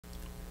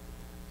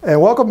And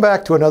welcome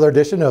back to another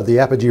edition of the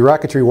Apogee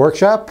Rocketry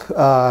Workshop.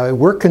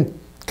 We're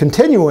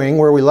continuing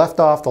where we left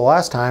off the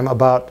last time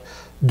about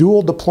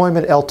dual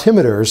deployment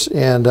altimeters,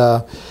 and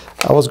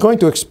I was going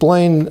to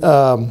explain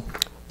the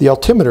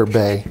altimeter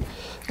bay.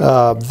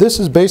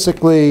 This is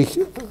basically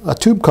a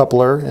tube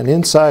coupler, and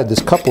inside this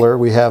coupler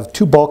we have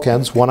two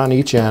bulkheads, one on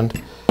each end,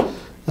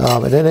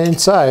 and then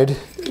inside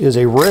is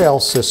a rail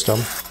system.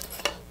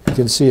 You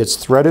can see it's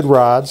threaded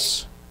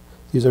rods.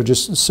 These are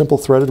just simple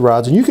threaded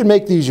rods, and you can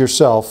make these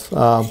yourself,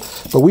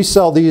 but we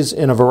sell these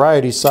in a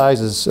variety of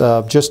sizes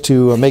just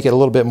to make it a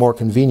little bit more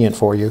convenient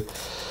for you.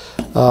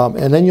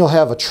 And then you'll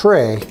have a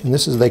tray, and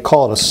this is, they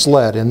call it a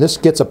sled, and this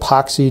gets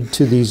epoxied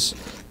to these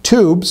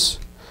tubes,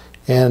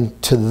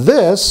 and to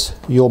this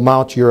you'll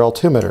mount your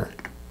altimeter.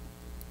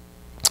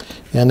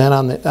 And then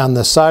on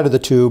the side of the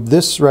tube,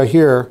 this right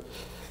here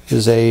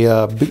is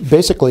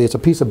basically it's a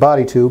piece of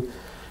body tube,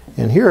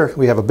 and here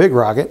we have a big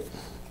rocket,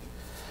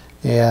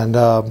 and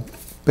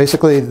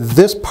basically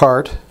this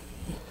part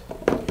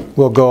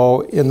will go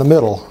in the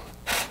middle,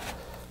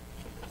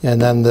 and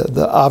then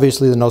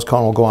obviously the nose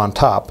cone will go on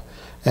top,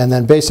 and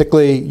then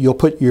basically you'll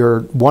put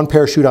your one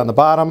parachute on the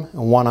bottom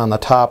and one on the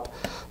top,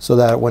 so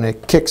that when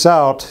it kicks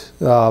out,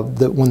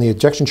 when the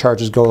ejection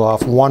charges go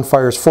off, one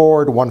fires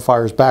forward, one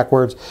fires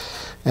backwards,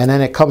 and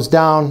then it comes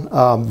down.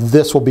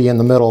 This will be in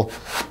the middle,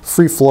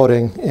 free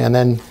floating, and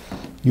then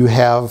you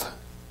have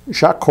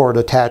shock cord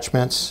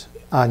attachments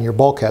on your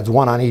bulkheads,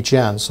 one on each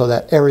end, so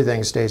that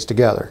everything stays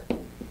together.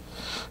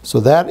 So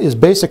that is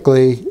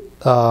basically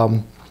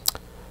the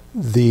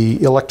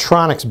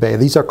electronics bay.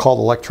 These are called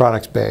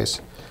electronics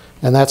bays,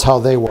 and that's how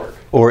they work.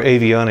 Or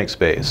avionics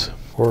bays.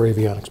 Or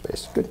avionics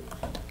bays. Good.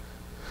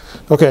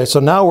 Okay, so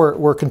now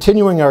we're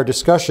continuing our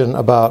discussion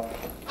about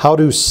how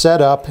to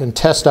set up and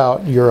test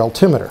out your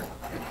altimeter.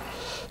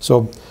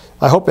 So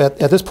I hope at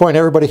this point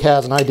everybody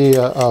has an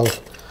idea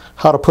of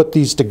how to put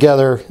these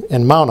together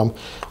and mount them.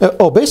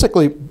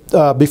 Basically,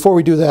 before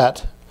we do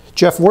that,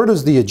 Jeff, where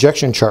does the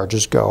ejection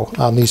charges go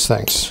on these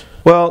things?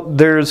 Well,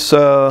 there's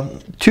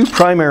two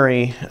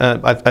primary,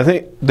 I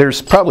think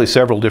there's probably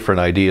several different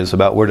ideas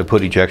about where to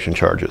put ejection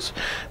charges,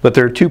 but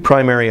there are two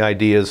primary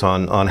ideas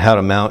on how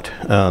to mount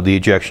the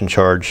ejection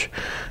charge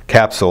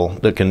capsule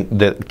that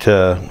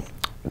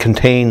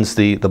contains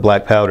the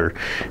black powder.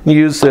 You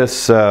use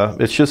this,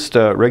 it's just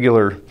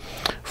regular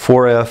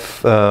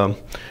 4F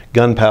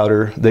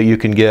gunpowder that you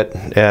can get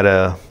at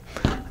a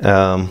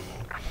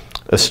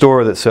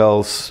store that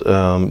sells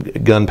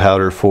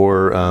gunpowder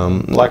for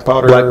black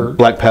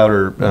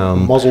powder,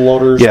 muzzle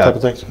loaders, yeah, type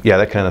of things. Yeah,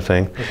 that kind of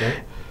thing.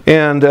 Okay.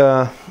 And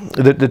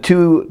the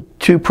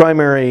two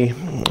primary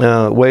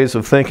ways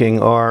of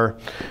thinking are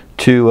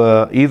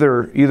to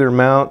either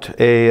mount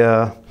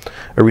a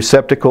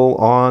receptacle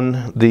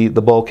on the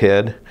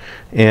bulkhead,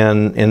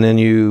 and then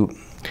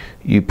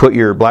you put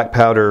your black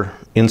powder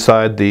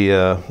inside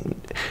the.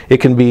 It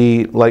can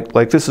be like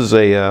this is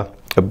a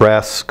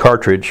brass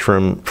cartridge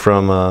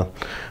from a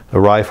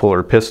rifle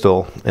or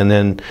pistol, and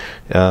then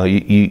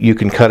you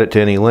can cut it to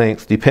any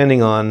length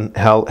depending on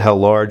how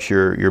large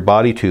your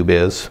body tube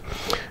is.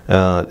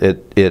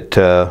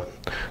 The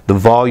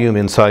volume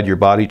inside your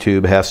body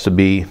tube has to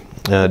be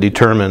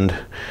determined,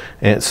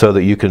 and so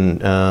that you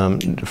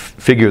can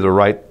figure the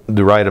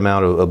right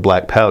amount of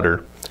black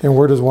powder. And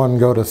where does one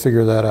go to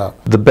figure that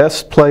out? The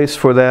best place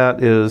for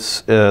that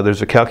is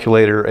there's a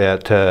calculator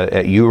at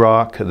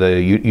UROC,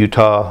 the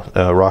Utah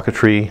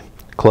Rocketry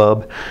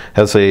Club,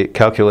 has a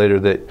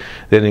calculator that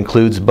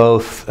includes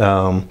both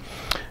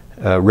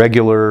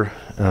regular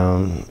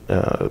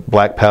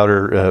black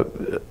powder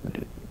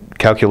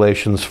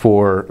calculations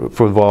for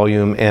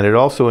volume, and it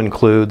also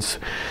includes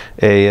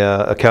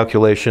a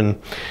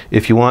calculation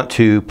if you want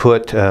to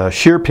put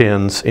shear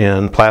pins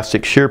in,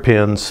 plastic shear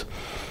pins,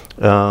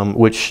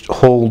 which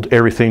hold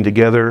everything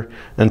together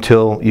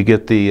until you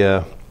get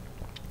the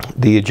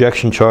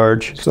ejection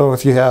charge. So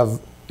if you have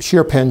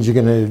shear pins, you're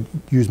going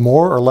to use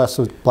more or less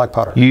of black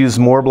powder? You use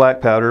more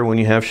black powder when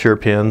you have shear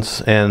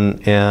pins, and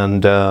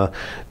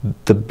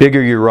the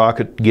bigger your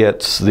rocket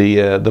gets,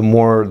 the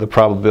more the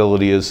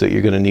probability is that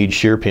you're going to need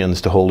shear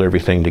pins to hold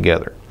everything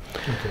together.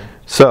 Okay.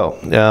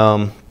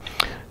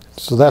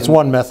 So that's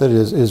one method,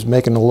 is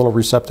making a little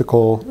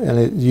receptacle,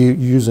 and you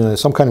using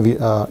some kind of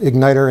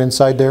igniter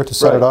inside there to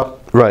set it up?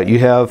 Right.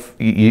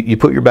 You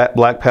put your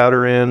black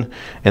powder in,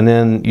 and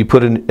then you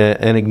put an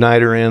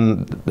igniter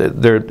in.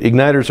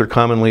 Igniters are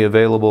commonly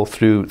available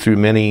through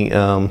many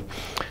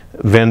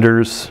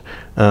vendors,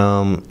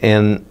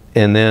 and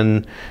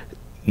then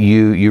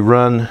you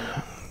run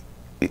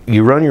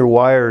your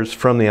wires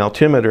from the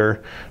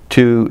altimeter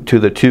to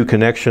the two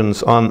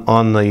connections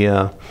on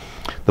the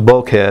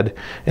bulkhead,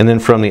 and then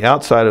from the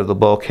outside of the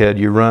bulkhead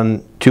you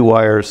run two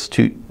wires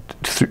to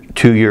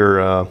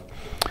your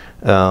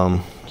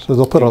so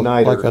they'll put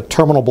like a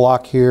terminal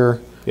block here,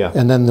 yeah,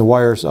 and then the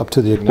wires up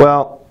to the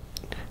igniter.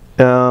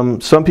 Well,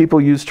 some people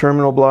use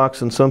terminal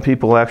blocks, and some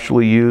people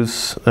actually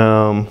use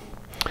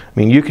I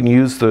mean, you can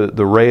use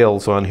the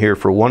rails on here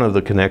for one of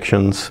the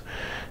connections,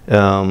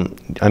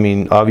 I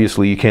mean,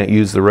 obviously you can't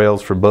use the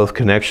rails for both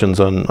connections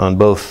on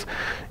both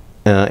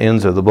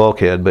ends of the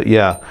bulkhead, but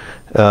yeah.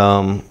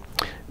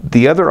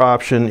 The other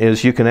option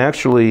is you can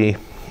actually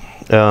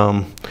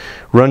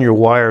run your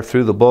wire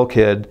through the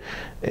bulkhead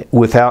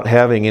without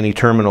having any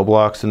terminal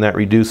blocks, and that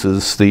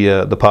reduces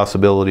the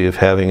possibility of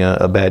having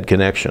a bad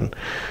connection.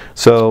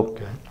 So,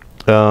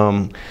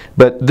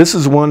 but this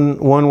is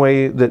one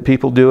way that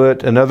people do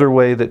it. Another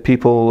way that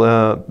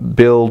people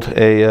build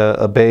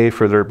a bay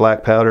for their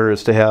black powder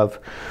is to have,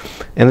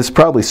 and it's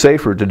probably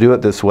safer to do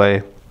it this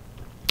way,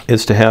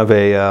 is to have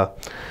a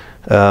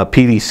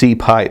PVC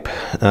pipe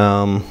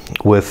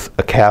with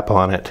a cap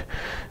on it,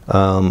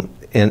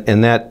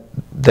 and that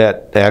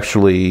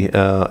actually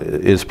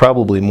is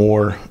probably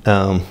more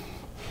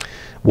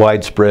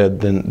widespread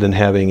than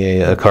having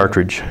a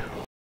cartridge.